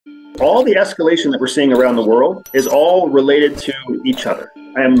all the escalation that we're seeing around the world is all related to each other.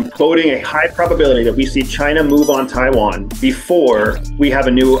 I am quoting a high probability that we see China move on Taiwan before we have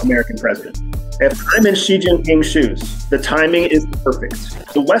a new American president. If I'm in Xi Jinping's shoes, the timing is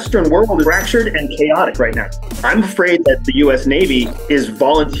perfect. The Western world is fractured and chaotic right now. I'm afraid that the US Navy is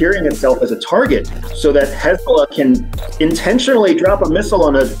volunteering itself as a target so that Hezbollah can intentionally drop a missile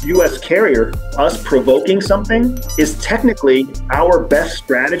on a US carrier. Us provoking something is technically our best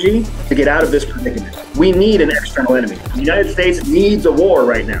strategy to get out of this predicament. We need an external enemy. The United States needs a war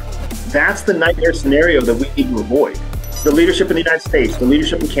right now. That's the nightmare scenario that we need to avoid. The leadership in the United States, the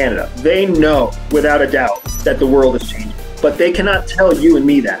leadership in Canada, they know without a doubt that the world is changing. But they cannot tell you and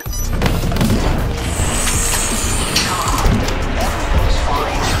me that.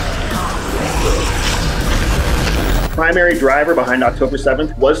 Primary driver behind October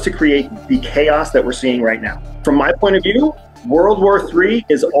 7th was to create the chaos that we're seeing right now. From my point of view, World War III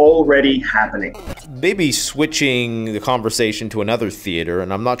is already happening. Maybe switching the conversation to another theater,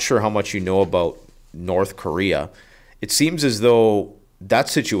 and I'm not sure how much you know about North Korea. It seems as though that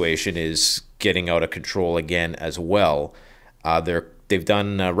situation is getting out of control again as well. They've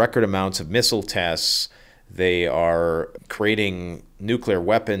done record amounts of missile tests. They are creating nuclear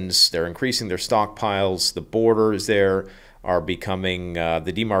weapons. They're increasing their stockpiles. The borders there are becoming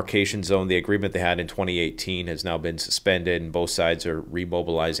the demarcation zone. The agreement they had in 2018 has now been suspended, and both sides are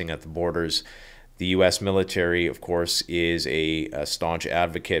remobilizing at the borders. The U.S. military, of course, is a staunch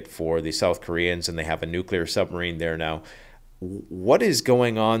advocate for the South Koreans, and they have a nuclear submarine there now. What is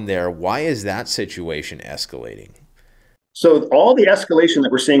going on there? Why is that situation escalating? So all the escalation that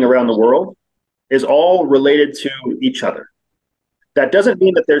we're seeing around the world is all related to each other. That doesn't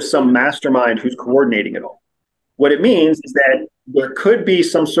mean that there's some mastermind who's coordinating it all. What it means is that there could be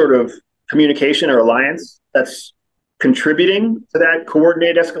some sort of communication or alliance that's contributing to that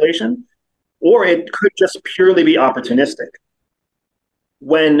coordinated escalation, or it could just purely be opportunistic.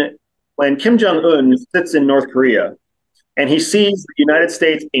 When Kim Jong-un sits in North Korea and he sees the United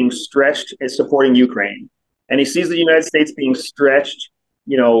States being stretched in supporting Ukraine, and he sees the United States being stretched,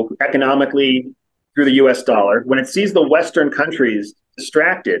 economically through the US dollar, when it sees the Western countries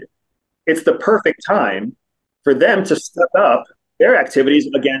distracted, it's the perfect time for them to step up their activities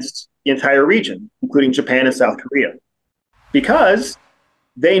against the entire region, including Japan and South Korea. Because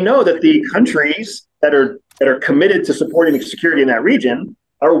they know that the countries that are committed to supporting the security in that region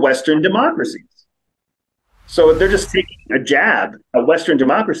are Western democracies. So they're just taking a jab at Western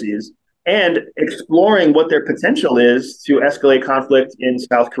democracies and exploring what their potential is to escalate conflict in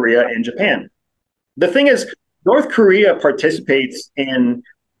South Korea and Japan. The thing is, North Korea participates in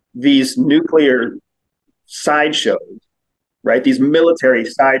these nuclear sideshows, right? These military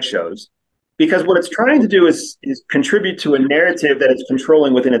sideshows, because what it's trying to do is contribute to a narrative that it's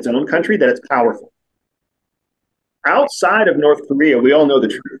controlling within its own country, that it's powerful. Outside of North Korea, we all know the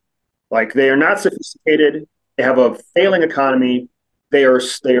truth. Like, they are not sophisticated. They have a failing economy. They are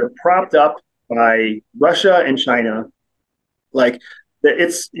propped up by Russia and China. Like,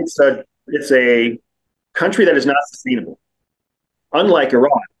 it's a country that is not sustainable. Unlike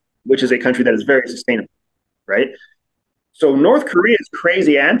Iran, which is a country that is very sustainable, right? So North Korea's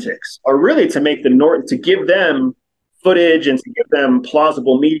crazy antics are really to make to give them footage and to give them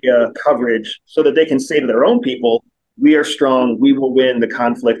plausible media coverage so that they can say to their own people, we are strong, we will win the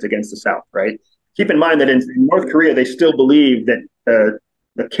conflict against the South, right? Keep in mind that in North Korea, they still believe that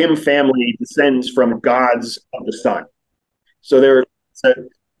the Kim family descends from gods of the sun. So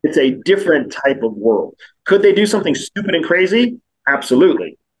it's a different type of world. Could they do something stupid and crazy?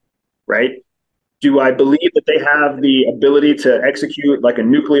 Absolutely, right? Do I believe that they have the ability to execute like a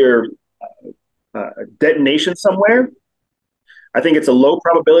nuclear detonation somewhere? I think it's a low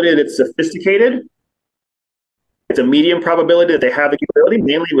probability that it's sophisticated. It's a medium probability that they have the capability.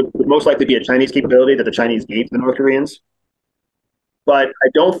 Mainly would most likely be a Chinese capability that the Chinese gave to the North Koreans. But I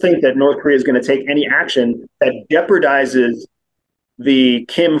don't think that North Korea is going to take any action that jeopardizes the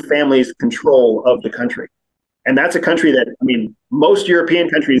Kim family's control of the country. And that's a country that, I mean, most European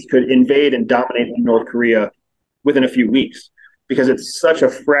countries could invade and dominate North Korea within a few weeks, because it's such a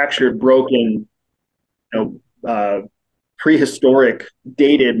fractured, broken, prehistoric,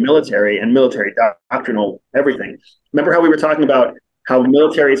 dated military and military doctrinal everything. Remember how we were talking about how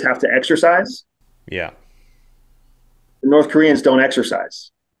militaries have to exercise? Yeah. The North Koreans don't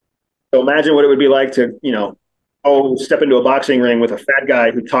exercise. So imagine what it would be like to, step into a boxing ring with a fat guy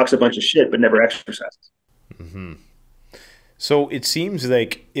who talks a bunch of shit but never exercises. Mm-hmm. So it seems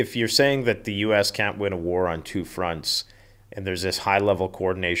like if you're saying that the U.S. can't win a war on two fronts and there's this high-level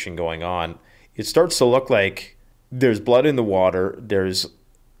coordination going on, it starts to look like there's blood in the water. There's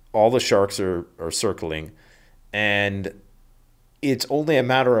all the sharks are circling, and it's only a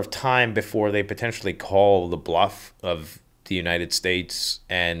matter of time before they potentially call the bluff of the United States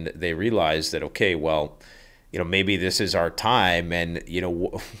and they realize that, okay, well, maybe this is our time. And,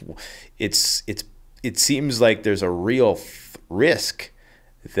 it seems like there's a real risk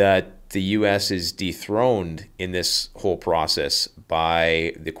that the U.S. is dethroned in this whole process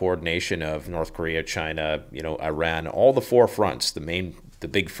by the coordination of North Korea, China, Iran, all the four fronts, the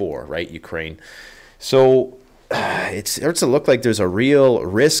big four, right? Ukraine. So it starts to look like there's a real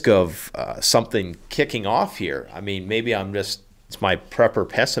risk of something kicking off here. I mean, maybe it's my prepper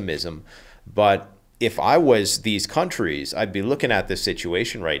pessimism, but if I was these countries, I'd be looking at this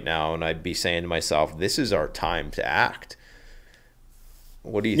situation right now and I'd be saying to myself, this is our time to act.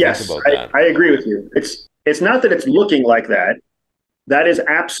 What do you think Yes, about that? I agree with you. It's not that it's looking like that. That is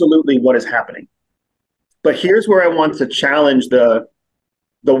absolutely what is happening. But here's where I want to challenge the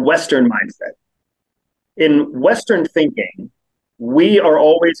Western mindset. In Western thinking, we are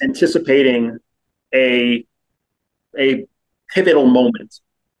always anticipating a a pivotal moment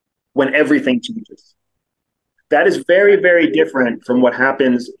when everything changes. That is very, very different from what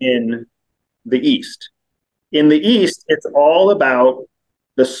happens in the East. In the East, it's all about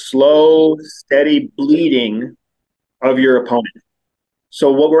the slow, steady bleeding of your opponent. So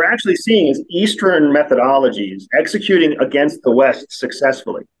what we're actually seeing is Eastern methodologies executing against the West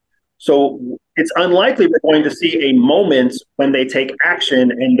successfully. So it's unlikely we're going to see a moment when they take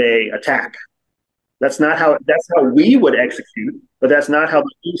action and they attack. That's how we would execute, but that's not how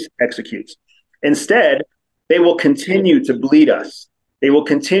the East executes. Instead, they will continue to bleed us. They will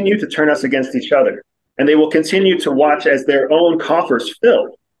continue to turn us against each other. And they will continue to watch as their own coffers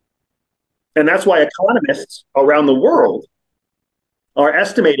fill. And that's why economists around the world are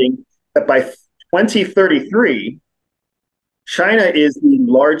estimating that by 2033, China is the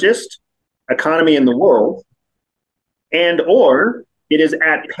largest economy in the world, and or it is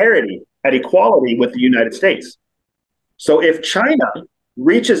at parity, at equality with the United States. So if China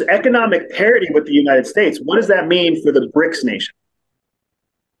reaches economic parity with the United States, what does that mean for the BRICS nation?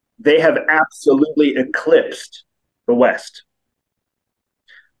 They have absolutely eclipsed the West,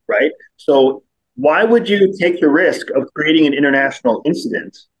 right? So why would you take the risk of creating an international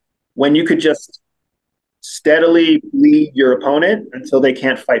incident when you could just steadily bleed your opponent until they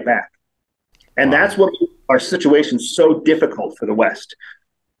can't fight back? And Wow. that's what our situation is so difficult for the West.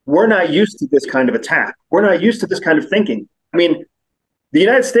 We're not used to this kind of attack. We're not used to this kind of thinking. I mean, the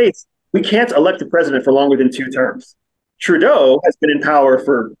United States, we can't elect a president for longer than 2 terms. Trudeau has been in power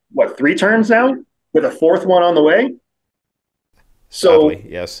for, what, 3 terms now, with a 4th one on the way? So, Sadly,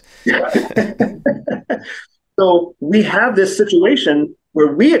 yes. so we have this situation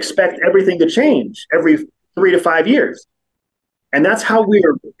where we expect everything to change every 3 to 5 years. And that's how we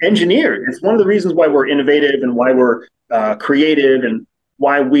are engineered. It's one of the reasons why we're innovative and why we're creative and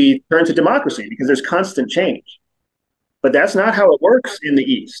why we turn to democracy, because there's constant change. But that's not how it works in the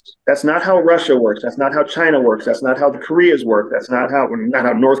East. That's not how Russia works. That's not how China works. That's not how the Koreas work. That's not how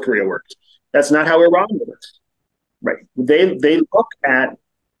North Korea works. That's not how Iran works. Right? They look at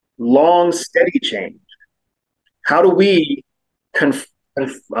long, steady change. How do we have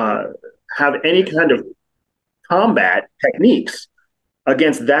any kind of combat techniques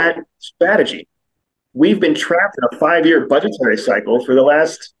against that strategy? We've been trapped in a 5-year budgetary cycle for the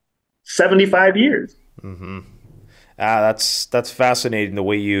last 75 years. Mm-hmm. That's fascinating, the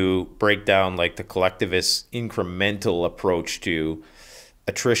way you break down like the collectivist incremental approach to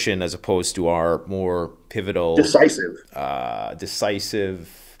attrition as opposed to our more pivotal, decisive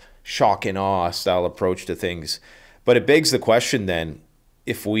shock and awe style approach to things. But it begs the question then,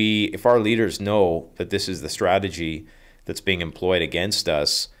 if our leaders know that this is the strategy that's being employed against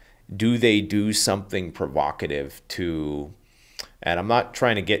us, do they do something provocative to, and I'm not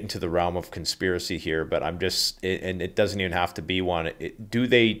trying to get into the realm of conspiracy here, but I'm just, and it doesn't even have to be one. Do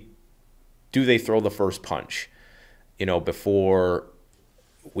they throw the first punch, before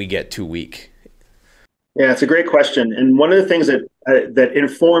we get too weak? Yeah, it's a great question. And one of the things that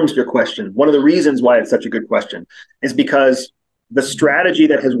informs your question, one of the reasons why it's such a good question, is because the strategy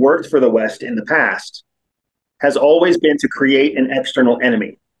that has worked for the West in the past has always been to create an external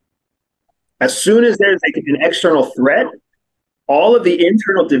enemy. As soon as there's an external threat, all of the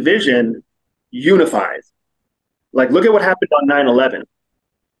internal division unifies. Like, look at what happened on 9/11.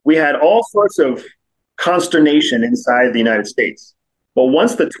 We had all sorts of consternation inside the United States. But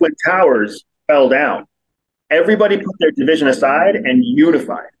once the Twin Towers fell down, everybody put their division aside and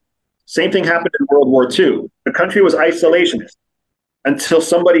unified. Same thing happened in World War II. The country was isolationist until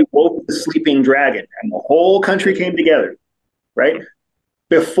somebody woke the sleeping dragon and the whole country came together, right?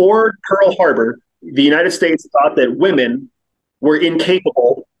 Before Pearl Harbor, the United States thought that women were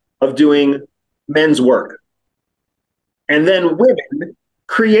incapable of doing men's work. And then women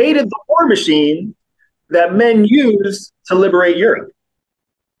created the war machine that men used to liberate Europe,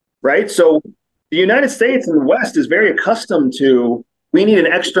 right? So the United States and the West is very accustomed to we need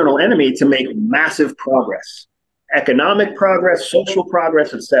an external enemy to make massive progress, economic progress, social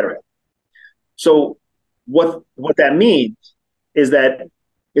progress, etc. So what that means is that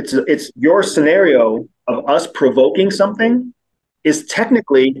it's your scenario of us provoking something is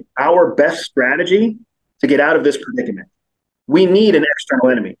technically our best strategy to get out of this predicament. We need an external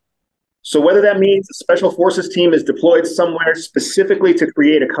enemy. So whether that means a special forces team is deployed somewhere specifically to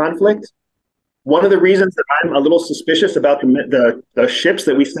create a conflict, one of the reasons that I'm a little suspicious about the ships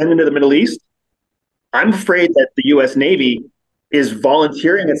that we send into the Middle East, I'm afraid that the U.S. Navy is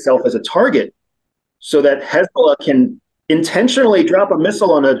volunteering itself as a target so that Hezbollah can intentionally drop a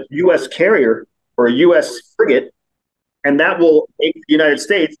missile on a U.S. carrier or a U.S. frigate, and that will make the United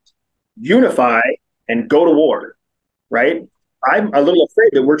States unify and go to war, right? I'm a little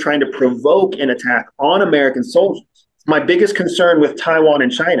afraid that we're trying to provoke an attack on American soldiers. My biggest concern with Taiwan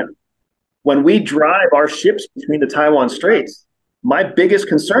and China. When we drive our ships between the Taiwan Straits, my biggest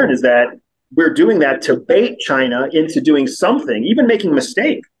concern is that we're doing that to bait China into doing something, even making a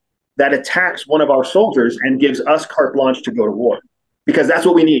mistake that attacks one of our soldiers and gives us carte blanche to go to war. Because that's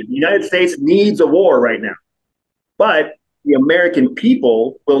what we need. The United States needs a war right now. But the American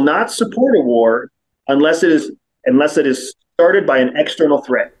people will not support a war unless it is started by an external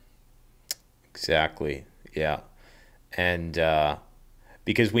threat. Exactly. Yeah. And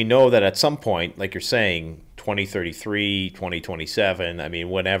because we know that at some point, like you're saying, 2033, 2027, I mean,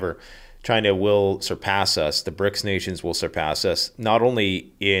 whenever, China will surpass us. The BRICS nations will surpass us, not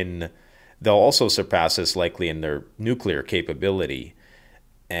only they'll also surpass us likely in their nuclear capability.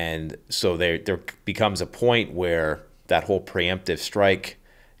 And so there becomes a point where that whole preemptive strike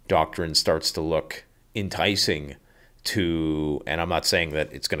doctrine starts to look enticing to, and I'm not saying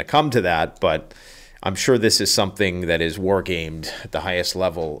that it's going to come to that, but I'm sure this is something that is war gamed at the highest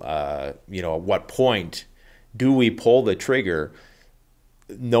level. At what point do we pull the trigger,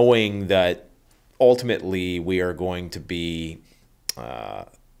 knowing that ultimately we are going to be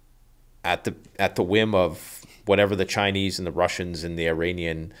at the whim of whatever the Chinese and the Russians and the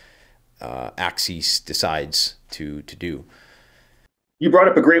Iranian axis decides to do. You brought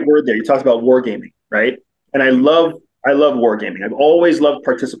up a great word there. You talked about wargaming, right? And I love wargaming. I've always loved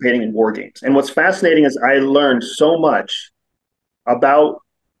participating in war games. And what's fascinating is I learned so much about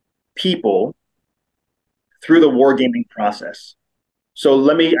people through the wargaming process. So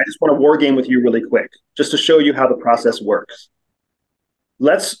I just want to war game with you really quick, just to show you how the process works.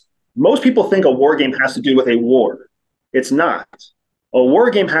 Most people think a war game has to do with a war. It's not. A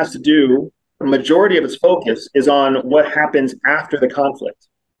war game has to do, the majority of its focus is on what happens after the conflict.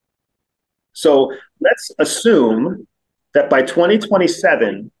 So let's assume that by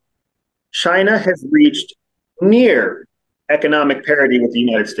 2027, China has reached near economic parity with the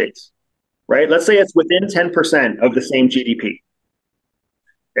United States, right? Let's say it's within 10% of the same GDP.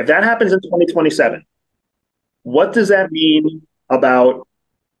 If that happens in 2027, what does that mean about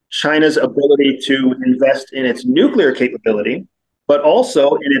China's ability to invest in its nuclear capability, but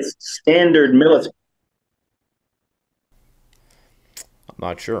also in its standard military? I'm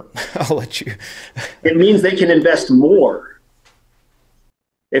not sure. I'll let you. It means they can invest more.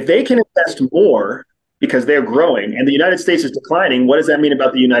 If they can invest more because they're growing and the United States is declining, what does that mean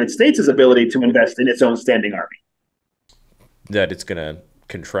about the United States' ability to invest in its own standing army? That it's going to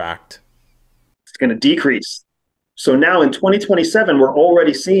contract. It's going to decrease. So now in 2027, we're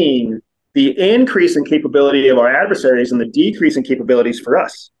already seeing the increase in capability of our adversaries and the decrease in capabilities for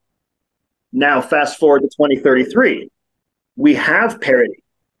us. Now, fast forward to 2033, we have parity.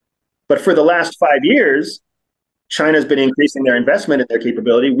 But for the last 5 years, China's been increasing their investment in their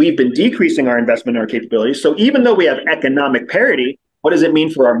capability. We've been decreasing our investment in our capabilities. So even though we have economic parity, what does it mean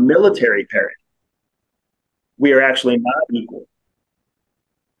for our military parity? We are actually not equal.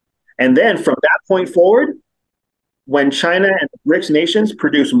 And then from that point forward, when China and the BRICS nations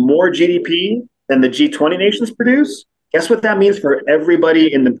produce more GDP than the G20 nations produce, guess what that means for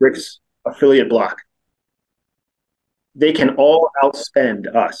everybody in the BRICS affiliate bloc? They can all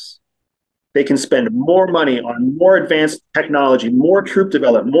outspend us. They can spend more money on more advanced technology, more troop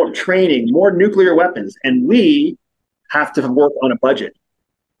development, more training, more nuclear weapons, and we have to work on a budget.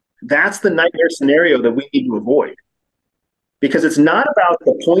 That's the nightmare scenario that we need to avoid. Because it's not about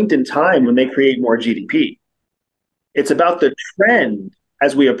the point in time when they create more GDP. It's about the trend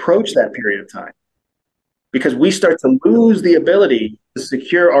as we approach that period of time. Because we start to lose the ability to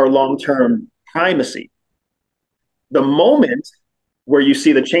secure our long-term primacy. The moment where you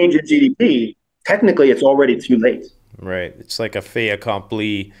see the change in GDP, technically it's already too late. Right. It's like a fait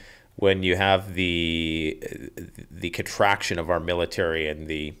accompli when you have the contraction of our military and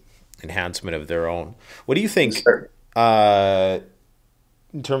the enhancement of their own. What do you think Sure. uh,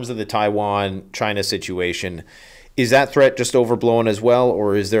 in terms of the Taiwan China situation? Is that threat just overblown as well,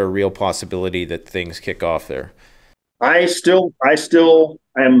 or is there a real possibility that things kick off there? I still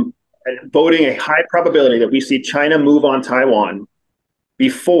am voting a high probability that we see China move on Taiwan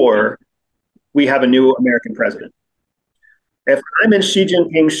before we have a new American president. If I'm in Xi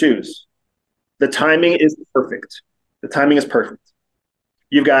Jinping's shoes, the timing is perfect. The timing is perfect.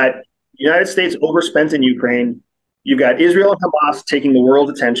 You've got the United States overspent in Ukraine. You've got Israel and Hamas taking the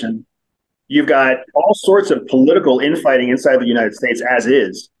world's attention. You've got all sorts of political infighting inside the United States as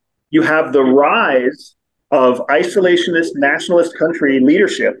is. You have the rise of isolationist nationalist country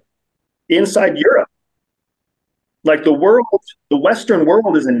leadership inside Europe. Like the world, the Western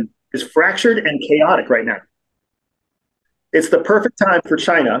world is fractured and chaotic right now. It's the perfect time for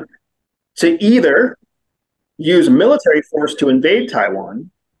China to either use military force to invade Taiwan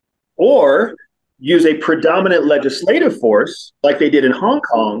or use a predominant legislative force like they did in Hong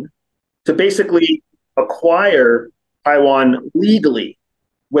Kong to basically acquire Taiwan legally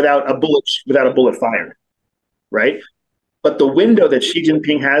without a bullet fired, right? But the window that Xi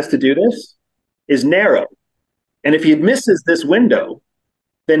Jinping has to do this is narrow. And if he misses this window,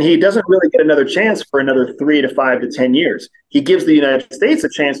 then he doesn't really get another chance for another 3 to 5 to 10 years. He gives the United States a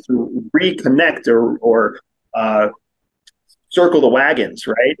chance to reconnect or circle the wagons,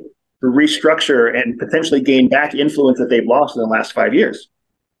 right? To restructure and potentially gain back influence that they've lost in the last 5 years.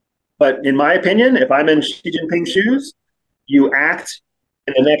 But in my opinion, if I'm in Xi Jinping's shoes, you act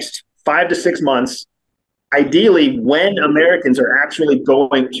in the next 5 to 6 months, ideally when Americans are actually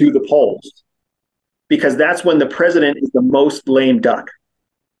going to the polls, because that's when the president is the most lame duck.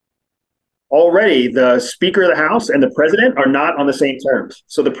 Already, the Speaker of the House and the president are not on the same terms.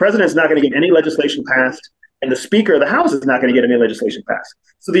 So the president's not going to get any legislation passed, and the Speaker of the House is not going to get any legislation passed.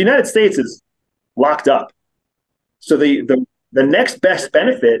 So the United States is locked up. So the next best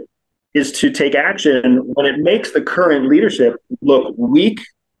benefit is to take action when it makes the current leadership look weak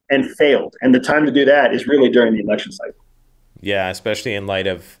and failed. And the time to do that is really during the election cycle. Yeah, especially in light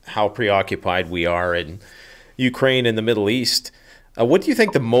of how preoccupied we are in Ukraine and the Middle East. What do you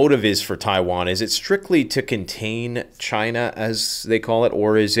think the motive is for Taiwan? Is it strictly to contain China, as they call it,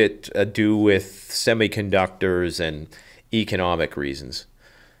 or is it due with semiconductors and economic reasons?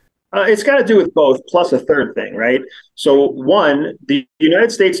 It's got to do with both, plus a third thing, right? So, one, the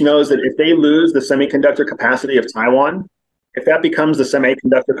United States knows that if they lose the semiconductor capacity of Taiwan, if that becomes the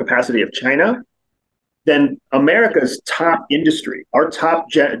semiconductor capacity of China, then America's top industry, our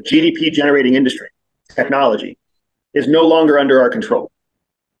top GDP generating industry, technology, is no longer under our control.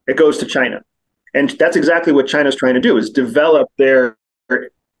 It goes to China. And that's exactly what China's trying to do, is develop their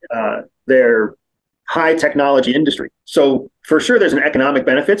high technology industry. So for sure, there's an economic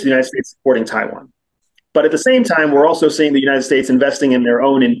benefit to the United States supporting Taiwan. But at the same time, we're also seeing the United States investing in their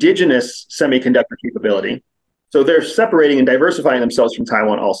own indigenous semiconductor capability. So they're separating and diversifying themselves from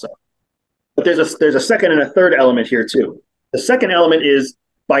Taiwan also. But there's a second and a third element here too. The second element is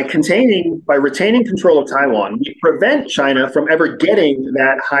by retaining control of Taiwan, we prevent China from ever getting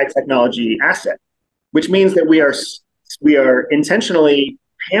that high technology asset, which means that we are intentionally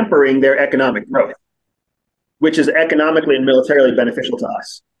hampering their economic growth, which is economically and militarily beneficial to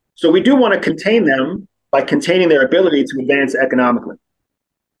us. So we do want to contain them by containing their ability to advance economically,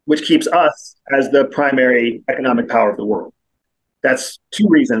 which keeps us as the primary economic power of the world. That's two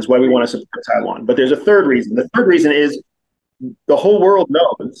reasons why we want to support Taiwan. But there's a third reason. The third reason is the whole world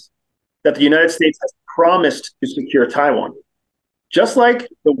knows that the United States has promised to secure Taiwan, just like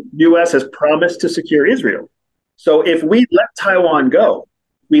the US has promised to secure Israel. So if we let Taiwan go,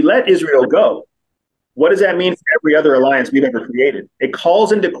 we let Israel go, what does that mean for every other alliance we've ever created? It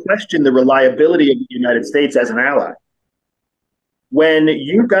calls into question the reliability of the United States as an ally. When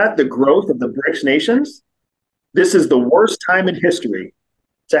you got the growth of the BRICS nations, this is the worst time in history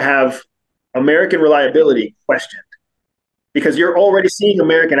to have American reliability questioned, because you're already seeing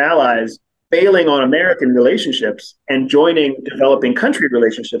American allies failing on American relationships and joining developing country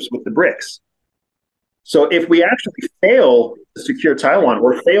relationships with the BRICS. So if we actually fail to secure Taiwan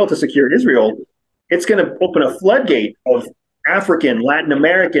or fail to secure Israel, it's going to open a floodgate of African, Latin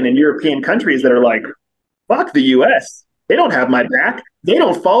American, and European countries that are like, fuck the US. They don't have my back. They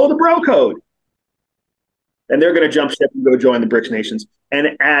don't follow the bro code. And they're going to jump ship and go join the BRICS nations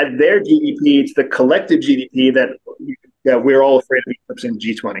and add their GDP to the collective GDP that Yeah, we're all afraid of eclipsing the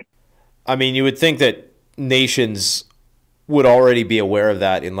G20. I mean, you would think that nations would already be aware of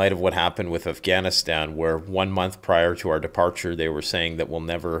that in light of what happened with Afghanistan, where 1 month prior to our departure, they were saying that we'll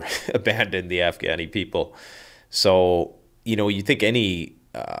never abandon the Afghani people. So, you think any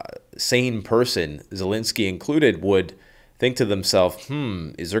sane person, Zelensky included, would think to themselves,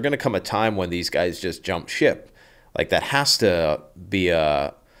 is there going to come a time when these guys just jump ship? Like, that has to be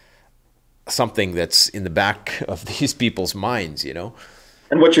something that's in the back of these people's minds.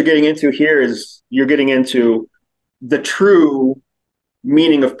 And what you're getting into here is you're getting into the true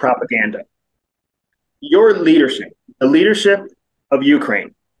meaning of propaganda. Your leadership, the leadership of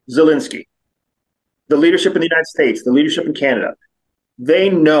Ukraine, Zelensky, the leadership in the United States, the leadership in Canada, they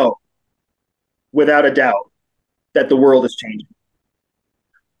know without a doubt that the world is changing.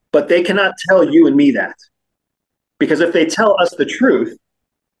 But they cannot tell you and me that. Because if they tell us the truth,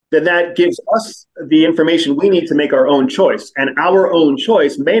 then that gives us the information we need to make our own choice. And our own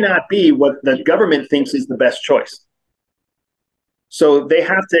choice may not be what the government thinks is the best choice. So they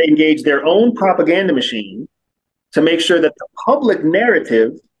have to engage their own propaganda machine to make sure that the public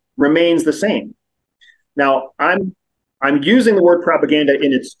narrative remains the same. Now, I'm using the word propaganda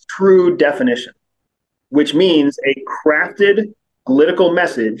in its true definition, which means a crafted political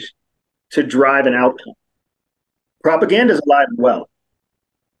message to drive an outcome. Propaganda is alive and well.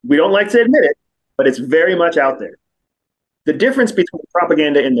 We don't like to admit it, but it's very much out there. The difference between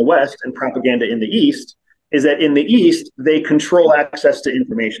propaganda in the West and propaganda in the East is that in the East, they control access to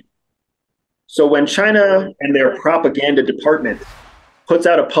information. So when China and their propaganda department puts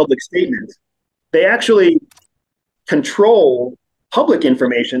out a public statement, they actually control public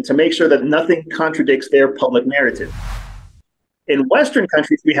information to make sure that nothing contradicts their public narrative. In Western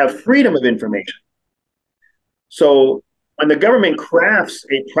countries, we have freedom of information. So when the government crafts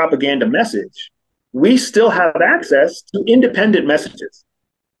a propaganda message, we still have access to independent messages.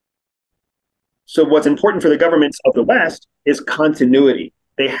 So what's important for the governments of the West is continuity.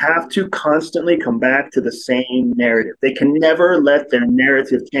 They have to constantly come back to the same narrative. They can never let their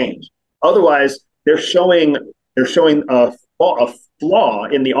narrative change. Otherwise, they're showing a flaw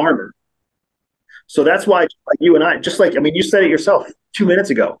in the armor. So that's why, like you and I, you said it yourself 2 minutes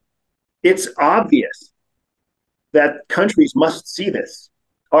ago. It's obvious that countries must see this.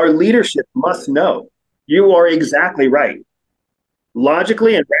 Our leadership must know. You are exactly right.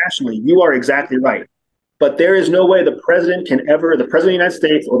 Logically and rationally, you are exactly right. But there is no way the president of the United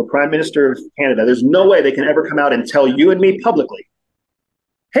States or the Prime Minister of Canada, there's no way they can ever come out and tell you and me publicly,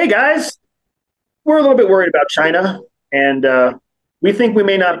 hey guys, we're a little bit worried about China, and we think we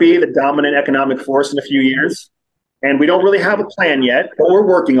may not be the dominant economic force in a few years, and we don't really have a plan yet, but we're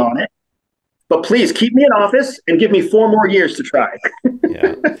working on it. But please keep me in office and give me 4 more years to try.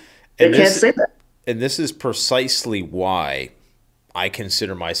 Yeah. They can't say that. And this is precisely why I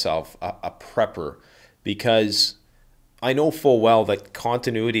consider myself a prepper, because I know full well that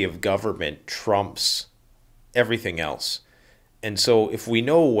continuity of government trumps everything else. And so if we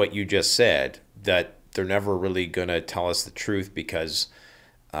know what you just said, that they're never really going to tell us the truth because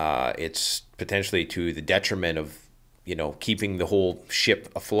it's potentially to the detriment of, keeping the whole ship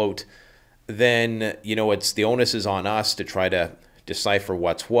afloat, then, it's the onus is on us to try to decipher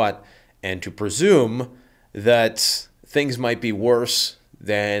what's what and to presume that things might be worse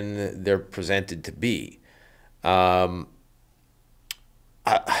than they're presented to be. I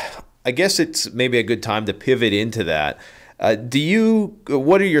guess it's maybe a good time to pivot into that.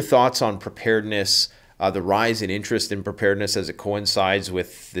 What are your thoughts on preparedness, the rise in interest in preparedness as it coincides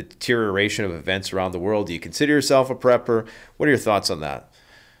with the deterioration of events around the world? Do you consider yourself a prepper? What are your thoughts on that?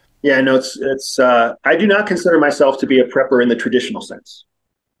 Yeah, no, I do not consider myself to be a prepper in the traditional sense.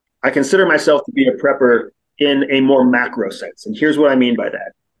 I consider myself to be a prepper in a more macro sense. And here's what I mean by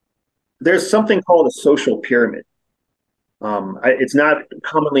that. There's something called a social pyramid. It's not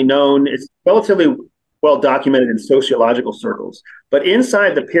commonly known. It's relatively well documented in sociological circles. But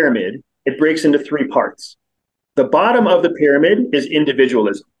inside the pyramid, it breaks into 3 parts. The bottom of the pyramid is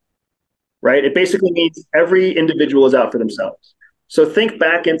individualism, right? It basically means every individual is out for themselves. So think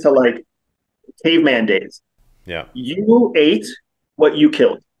back into like caveman days. Yeah. You ate what you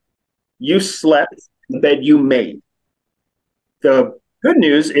killed. You slept in the bed you made. The good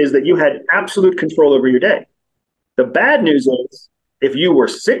news is that you had absolute control over your day. The bad news is if you were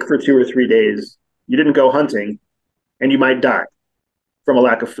sick for 2 or 3 days, you didn't go hunting, and you might die from a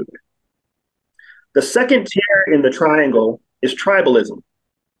lack of food. The second tier in the triangle is tribalism.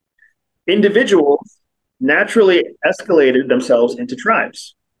 Individuals naturally escalated themselves into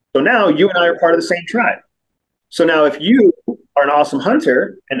tribes. So now you and I are part of the same tribe. So now if you are an awesome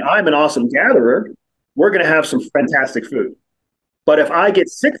hunter and I'm an awesome gatherer, we're going to have some fantastic food. But if I get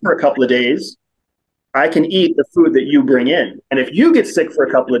sick for a couple of days, I can eat the food that you bring in. And if you get sick for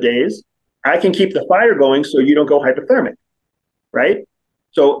a couple of days, I can keep the fire going so you don't go hypothermic, right?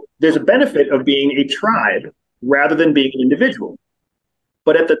 So there's a benefit of being a tribe rather than being an individual.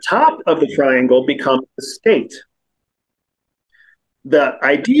 But at the top of the triangle becomes the state. The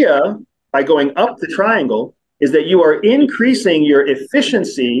idea by going up the triangle is that you are increasing your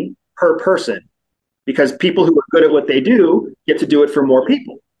efficiency per person because people who are good at what they do get to do it for more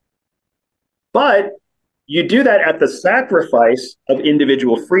people. But you do that at the sacrifice of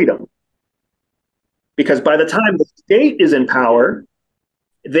individual freedom. Because by the time the state is in power,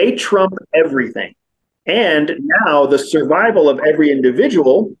 they trump everything. And now the survival of every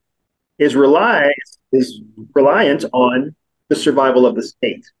individual is reliant on the survival of the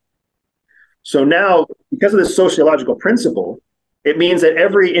state. So now, because of this sociological principle, it means that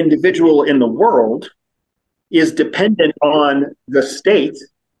every individual in the world is dependent on the state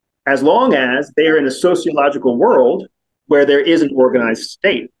as long as they are in a sociological world where there is an organized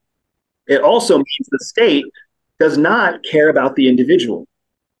state. It also means the state does not care about the individual.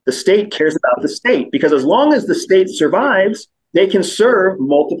 The state cares about the state because as long as the state survives, they can serve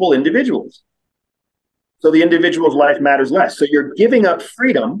multiple individuals. So the individual's life matters less. So you're giving up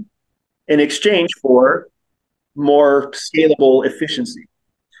freedom in exchange for more scalable efficiency.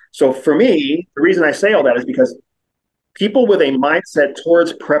 So for me, the reason I say all that is because people with a mindset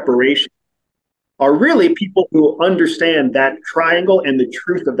towards preparation are really people who understand that triangle and the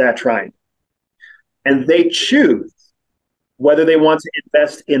truth of that triangle. And they choose whether they want to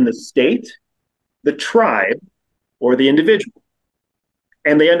invest in the state, the tribe, or the individual.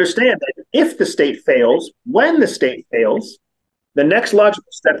 And they understand that if the state fails, when the state fails, the next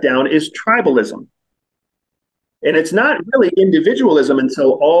logical step down is tribalism. And it's not really individualism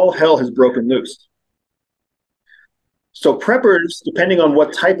until all hell has broken loose. So preppers, depending on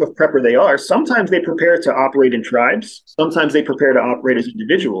what type of prepper they are, sometimes they prepare to operate in tribes, sometimes they prepare to operate as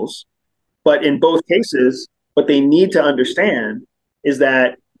individuals. But in both cases, what they need to understand is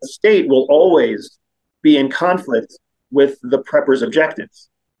that the state will always be in conflict with the prepper's objectives.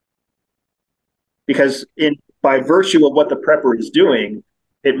 Because by virtue of what the prepper is doing,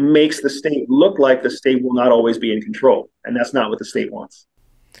 it makes the state look like the state will not always be in control. And that's not what the state wants.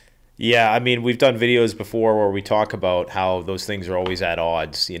 Yeah, I mean, we've done videos before where we talk about how those things are always at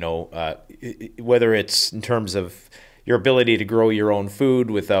odds, whether it's in terms of your ability to grow your own food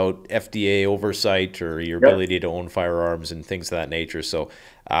without FDA oversight or your ability to own firearms and things of that nature. So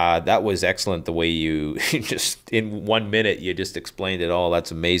that was excellent the way you just in 1 minute, you just explained it all. That's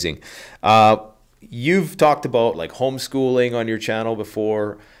amazing. You've talked about like homeschooling on your channel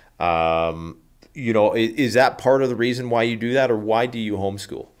before. Is that part of the reason why you do that, or why do you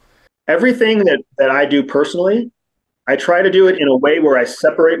homeschool? Everything that I do personally, I try to do it in a way where I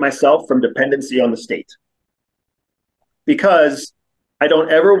separate myself from dependency on the state. Because I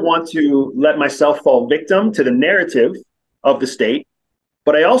don't ever want to let myself fall victim to the narrative of the state,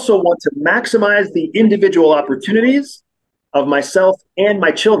 but I also want to maximize the individual opportunities of myself and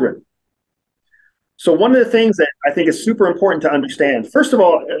my children. So one of the things that I think is super important to understand, first of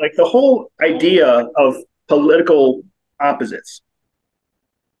all, like the whole idea of political opposites,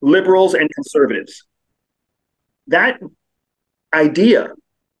 liberals and conservatives, that idea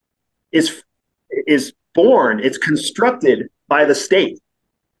is born, it's constructed by the state.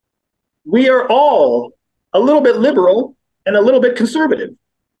 We are all a little bit liberal and a little bit conservative.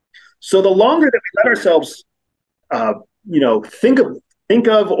 So the longer that we let ourselves, think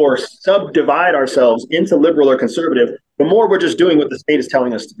of or subdivide ourselves into liberal or conservative, the more we're just doing what the state is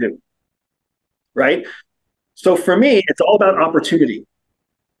telling us to do, right? So for me, it's all about opportunity.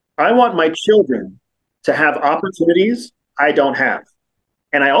 I want my children to have opportunities I don't have.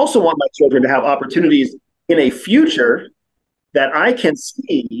 And I also want my children to have opportunities in a future that I can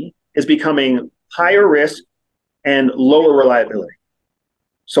see is becoming higher risk and lower reliability.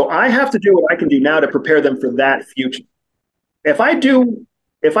 So I have to do what I can do now to prepare them for that future. If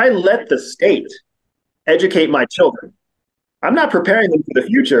I let the state educate my children, I'm not preparing them for the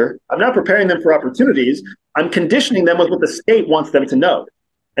future. I'm not preparing them for opportunities. I'm conditioning them with what the state wants them to know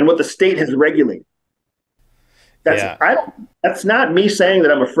and what the state has regulated. That's not me saying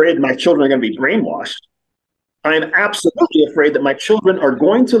that I'm afraid my children are going to be brainwashed. I'm absolutely afraid that my children are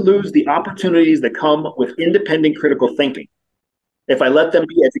going to lose the opportunities that come with independent critical thinking if I let them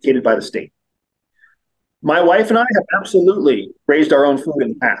be educated by the state. My wife and I have absolutely raised our own food in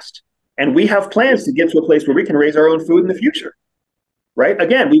the past, and we have plans to get to a place where we can raise our own food in the future, right?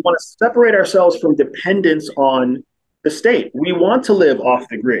 Again, we want to separate ourselves from dependence on the state. We want to live off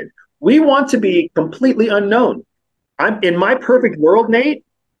the grid. We want to be completely unknown. I'm in my perfect world, Nate.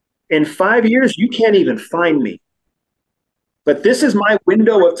 In 5 years, you can't even find me. But this is my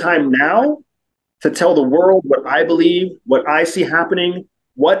window of time now to tell the world what I believe, what I see happening,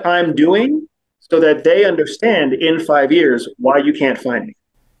 what I'm doing, so that they understand in 5 years why you can't find me.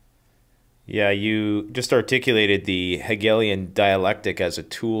 Yeah, you just articulated the Hegelian dialectic as a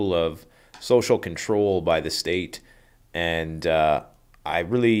tool of social control by the state. And I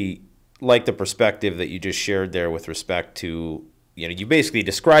really like the perspective that you just shared there with respect to, you basically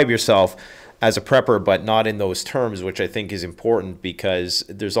describe yourself as a prepper, but not in those terms, which I think is important because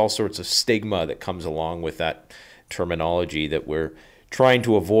there's all sorts of stigma that comes along with that terminology that we're trying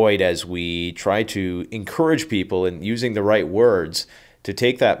to avoid as we try to encourage people in using the right words to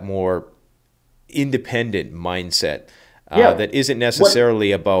take that more independent mindset Yeah. that isn't What?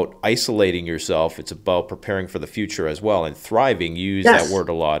 necessarily about isolating yourself. It's about preparing for the future as well. And thriving, you use that Yes. word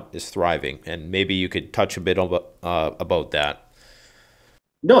a lot, is thriving. And maybe you could touch a bit about that.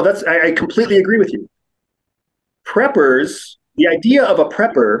 No, I completely agree with you. Preppers, the idea of a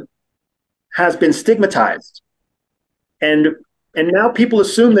prepper has been stigmatized. And now people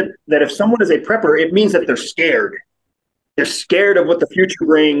assume that if someone is a prepper, it means that they're scared. They're scared of what the future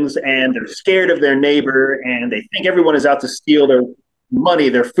brings, and they're scared of their neighbor, and they think everyone is out to steal their money,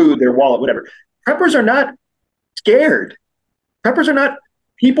 their food, their wallet, whatever. Preppers are not scared. Preppers are not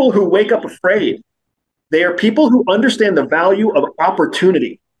people who wake up afraid. They are people who understand the value of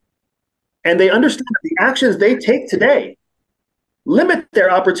opportunity, and they understand that the actions they take today limit their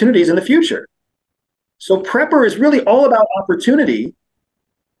opportunities in the future. So prepper is really all about opportunity,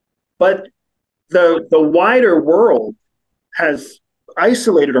 but the wider world has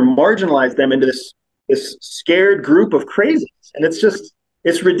isolated or marginalized them into this scared group of crazies. And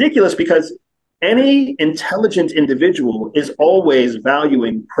it's ridiculous because any intelligent individual is always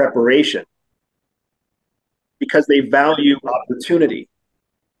valuing preparation because they value opportunity.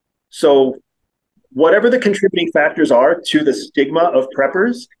 So whatever the contributing factors are to the stigma of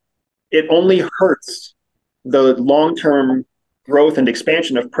preppers, it only hurts the long-term growth and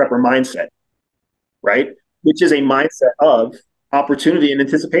expansion of prepper mindset, right? Which is a mindset of opportunity and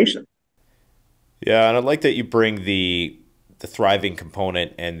anticipation. Yeah, and I like that you bring the thriving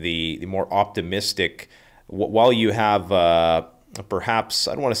component and the more optimistic, while you have perhaps,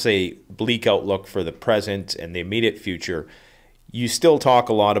 I don't want to say bleak outlook for the present and the immediate future, you still talk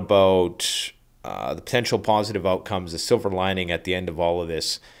a lot about the potential positive outcomes, the silver lining at the end of all of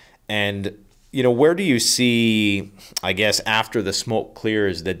this. And, where do you see, I guess, after the smoke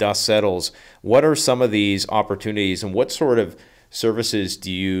clears, the dust settles, what are some of these opportunities and what sort of services do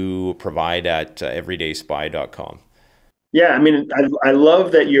you provide at everydayspy.com? Yeah, I mean, I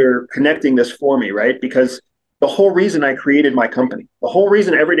love that you're connecting this for me, right? Because the whole reason I created my company, the whole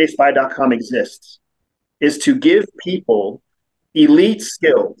reason everydayspy.com exists is to give people elite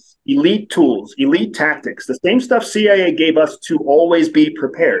skills, elite tools, elite tactics, the same stuff CIA gave us to always be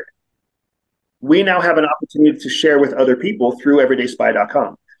prepared. We now have an opportunity to share with other people through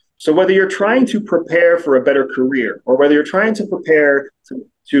everydayspy.com. So whether you're trying to prepare for a better career, or whether you're trying to prepare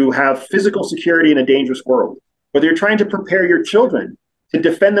to have physical security in a dangerous world, whether you're trying to prepare your children to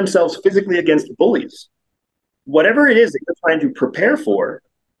defend themselves physically against bullies, whatever it is that you're trying to prepare for,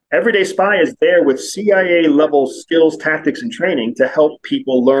 Everyday Spy is there with CIA level skills, tactics, and training to help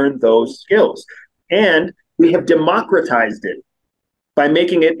people learn those skills. And we have democratized it by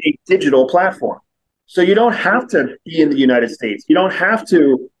making it a digital platform. So you don't have to be in the United States. You don't have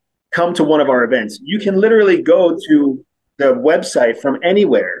to come to one of our events. You can literally go to the website from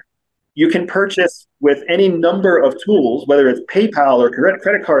anywhere. You can purchase with any number of tools, whether it's PayPal or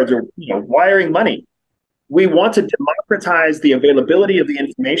credit cards or wiring money. We want to democratize the availability of the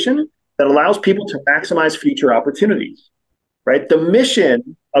information that allows people to maximize future opportunities, right? The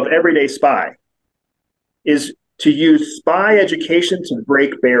mission of Everyday Spy is to use spy education to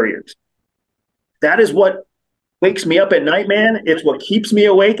break barriers. That is what wakes me up at night, man. It's what keeps me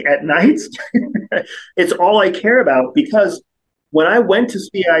awake at night. It's all I care about because when I went to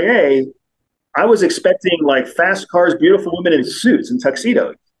CIA, I was expecting like fast cars, beautiful women in suits and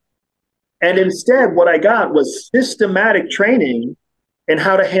tuxedos. And instead, what I got was systematic training in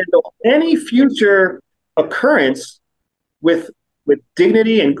how to handle any future occurrence with, with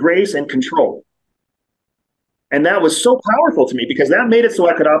dignity and grace and control. And that was so powerful to me because that made it so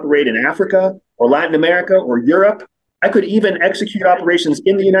I could operate in Africa or Latin America or Europe. I could even execute operations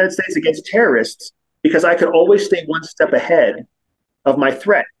in the United States against terrorists because I could always stay one step ahead of my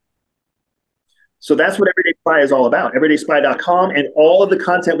threat. So that's what Everyday Spy is all about. Everydayspy.com and all of the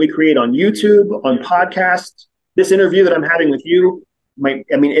content we create on YouTube, on podcasts, this interview that I'm having with you.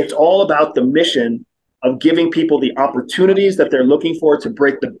 I mean, it's all about the mission of giving people the opportunities that they're looking for to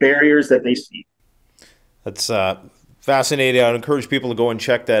break the barriers that they see. That's fascinating. I'd encourage people to go and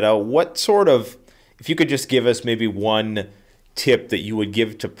check that out. What sort of, if you could just give us maybe one tip that you would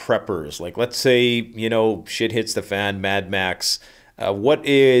give to preppers, like let's say, you know, shit hits the fan, Mad Max. What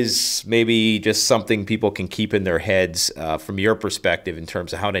is maybe just something people can keep in their heads from your perspective in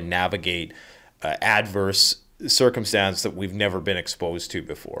terms of how to navigate adverse circumstance that we've never been exposed to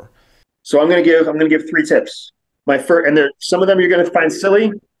before? So I'm going to give three tips. My first, and there some of them you're going to find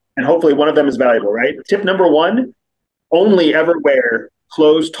silly, and hopefully one of them is valuable. Right? Tip number one: only ever wear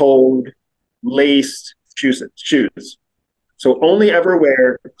closed-toed, laced shoes. So only ever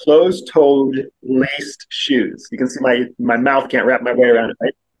wear closed-toed, laced shoes. You can see my mouth can't wrap my way around it,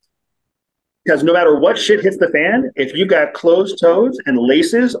 right? Because no matter what shit hits the fan, if you got closed toes and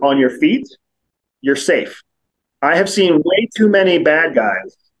laces on your feet, you're safe. I have seen way too many bad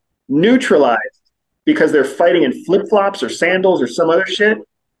guys neutralized because they're fighting in flip flops or sandals or some other shit.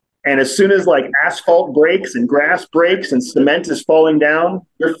 And as soon as like asphalt breaks and grass breaks and cement is falling down,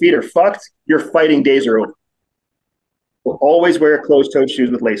 your feet are fucked. Your fighting days are over. We'll always wear closed toed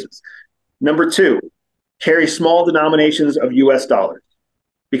shoes with laces. Number two, carry small denominations of US dollars.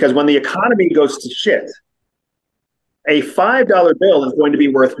 Because when the economy goes to shit, a $5 bill is going to be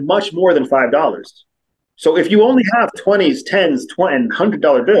worth much more than $5. So if you only have 20s, 10s, 20, and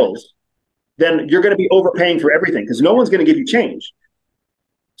 $100 bills, then you're going to be overpaying for everything because no one's going to give you change.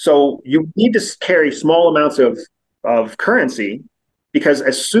 So you need to carry small amounts of currency because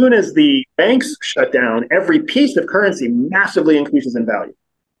as soon as the banks shut down, every piece of currency massively increases in value.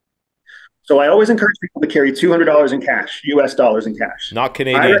 So I always encourage people to carry $200 in cash, US dollars in cash. Not I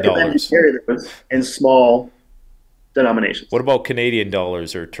Canadian recommend dollars. you carry those in small denominations. What about Canadian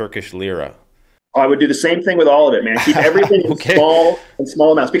dollars or Turkish lira? I would do the same thing with all of it, man. Keep everything Okay. in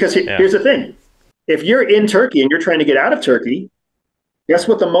small amounts. Because here's the thing. If you're in Turkey and you're trying to get out of Turkey, guess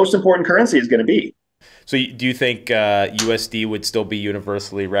what the most important currency is going to be? So do you think USD would still be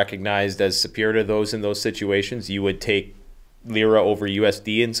universally recognized as superior to those in those situations? You would take lira over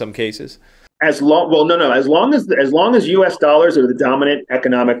USD in some cases? No. As long as US dollars are the dominant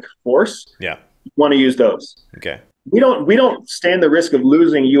economic force, Yeah. you want to use those. Okay. We don't stand the risk of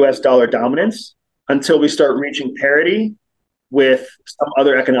losing US dollar dominance until we start reaching parity with some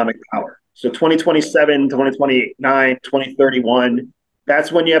other economic power. So 2027, 2029, 2031,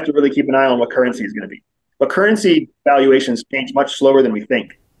 that's when you have to really keep an eye on what currency is going to be. But currency valuations change much slower than we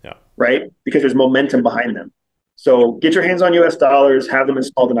think, Yeah. right? Because there's momentum behind them. So get your hands on US dollars, have them in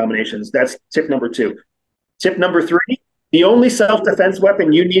small denominations. That's tip number two. Tip number three, the only self-defense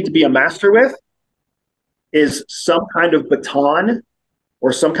weapon you need to be a master with is some kind of baton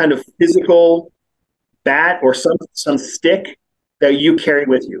or some kind of physical bat or some stick that you carry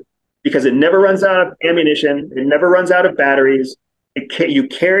with you because it never runs out of ammunition. It never runs out of batteries. You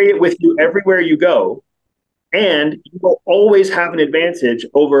carry it with you everywhere you go. And you will always have an advantage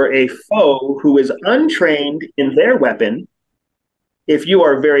over a foe who is untrained in their weapon if you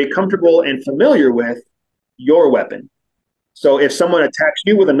are very comfortable and familiar with your weapon. So if someone attacks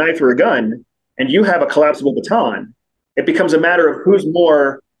you with a knife or a gun and you have a collapsible baton, it becomes a matter of who's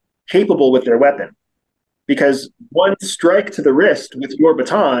more capable with their weapon. Because one strike to the wrist with your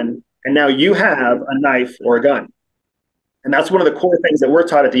baton, and now you have a knife or a gun. And that's one of the core things that we're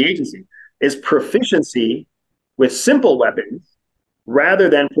taught at the agency is proficiency with simple weapons rather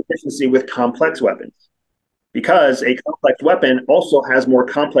than proficiency with complex weapons. Because a complex weapon also has more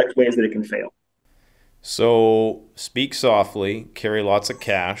complex ways that it can fail. So speak softly, carry lots of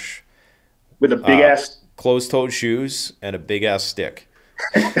cash, with a big ass closed-toed shoes, and a big ass stick.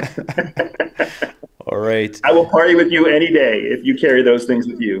 All right. I will party with you any day if you carry those things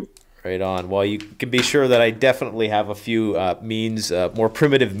with you. Right on. Well, you can be sure that I definitely have a few more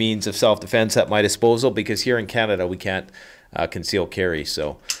primitive means of self-defense at my disposal because here in Canada we can't conceal carry,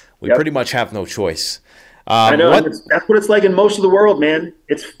 so we pretty much have no choice. I know. That's what it's like in most of the world, man.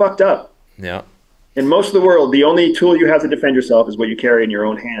 It's fucked up. Yeah. In most of the world, the only tool you have to defend yourself is what you carry in your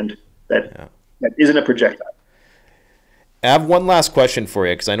own hand that isn't a projectile. I have one last question for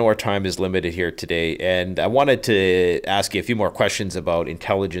you because I know our time is limited here today, and I wanted to ask you a few more questions about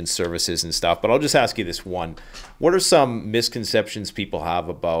intelligence services and stuff, but I'll just ask you this one. What are some misconceptions people have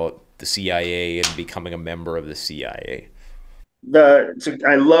about the CIA and becoming a member of the CIA?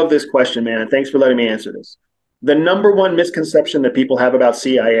 I love this question, man, and thanks for letting me answer this. The number one misconception that people have about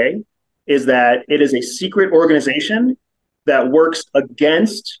CIA is that it is a secret organization that works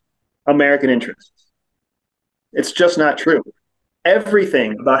against American interests. It's just not true.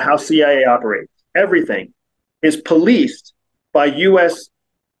 Everything about how CIA operates, everything is policed by U.S.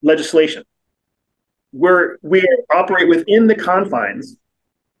 legislation. We operate within the confines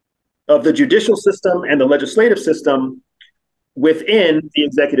of the judicial system and the legislative system within the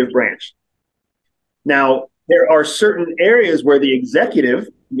executive branch. Now, there are certain areas where the executive,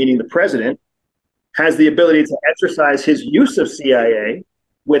 meaning the president, has the ability to exercise his use of CIA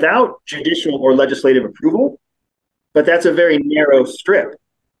without judicial or legislative approval, but that's a very narrow strip.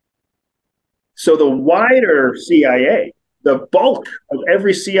 So the wider CIA, the bulk of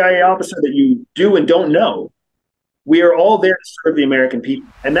every CIA officer that you do and don't know, we are all there to serve the American people.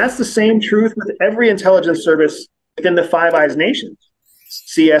 And that's the same truth with every intelligence service within the Five Eyes nations.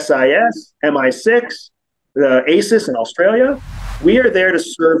 CSIS, MI6, the ASIS in Australia. We are there to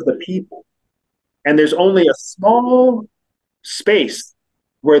serve the people. And there's only a small space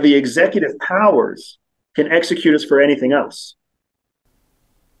where the executive powers can execute us for anything else.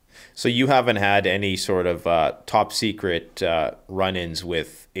 So you haven't had any sort of top secret run-ins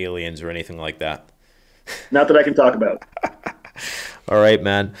with aliens or anything like that? Not that I can talk about. All right,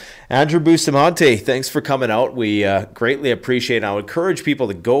 man. Andrew Bustamante, thanks for coming out. We greatly appreciate it. I would encourage people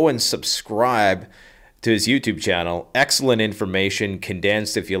to go and subscribe to his YouTube channel. Excellent information,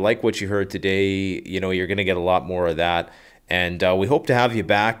 condensed. If you like what you heard today, you know, you're going to get a lot more of that. And we hope to have you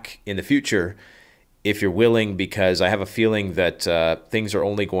back in the future if you're willing, because I have a feeling that things are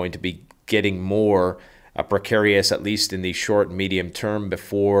only going to be getting more precarious, at least in the short and medium term,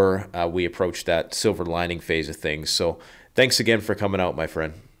 before we approach that silver lining phase of things. So thanks again for coming out, my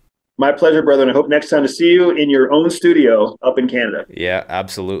friend. My pleasure, brother, and I hope next time to see you in your own studio up in Canada. Yeah,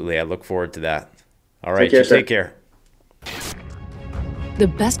 absolutely. I look forward to that. All right, take care. The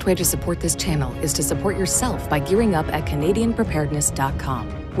best way to support this channel is to support yourself by gearing up at CanadianPreparedness.com,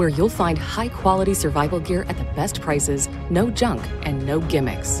 where you'll find high-quality survival gear at the best prices, no junk, and no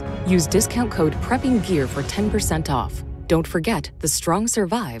gimmicks. Use discount code PREPPINGGEAR for 10% off. Don't forget, the strong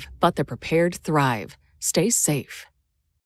survive, but the prepared thrive. Stay safe.